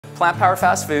Plant Power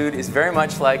Fast Food is very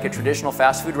much like a traditional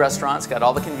fast food restaurant. It's got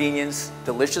all the convenience,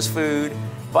 delicious food,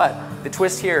 but the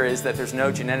twist here is that there's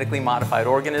no genetically modified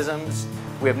organisms.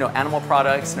 We have no animal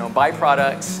products, no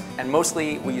byproducts, and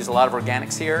mostly we use a lot of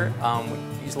organics here.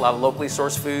 We use a lot of locally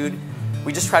sourced food.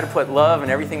 We just try to put love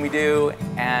in everything we do,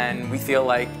 and we feel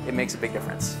like it makes a big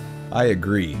difference. I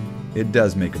agree. It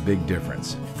does make a big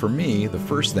difference. For me, the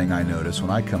first thing I notice when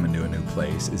I come into a new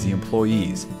place is the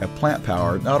employees. At Plant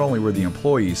Power, not only were the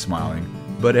employees smiling,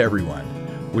 but everyone,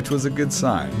 which was a good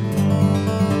sign.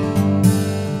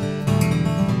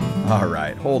 All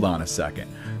right, hold on a second.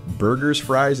 Burgers,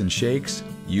 fries, and shakes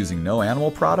using no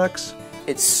animal products?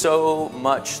 It's so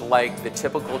much like the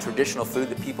typical traditional food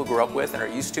that people grew up with and are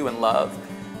used to and love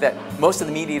that most of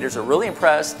the meat eaters are really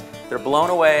impressed. They're blown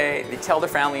away. They tell their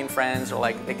family and friends, or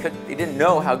like they didn't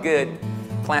know how good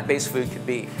plant-based food could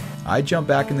be. I jumped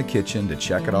back in the kitchen to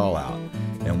check it all out,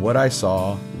 and what I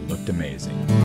saw looked amazing.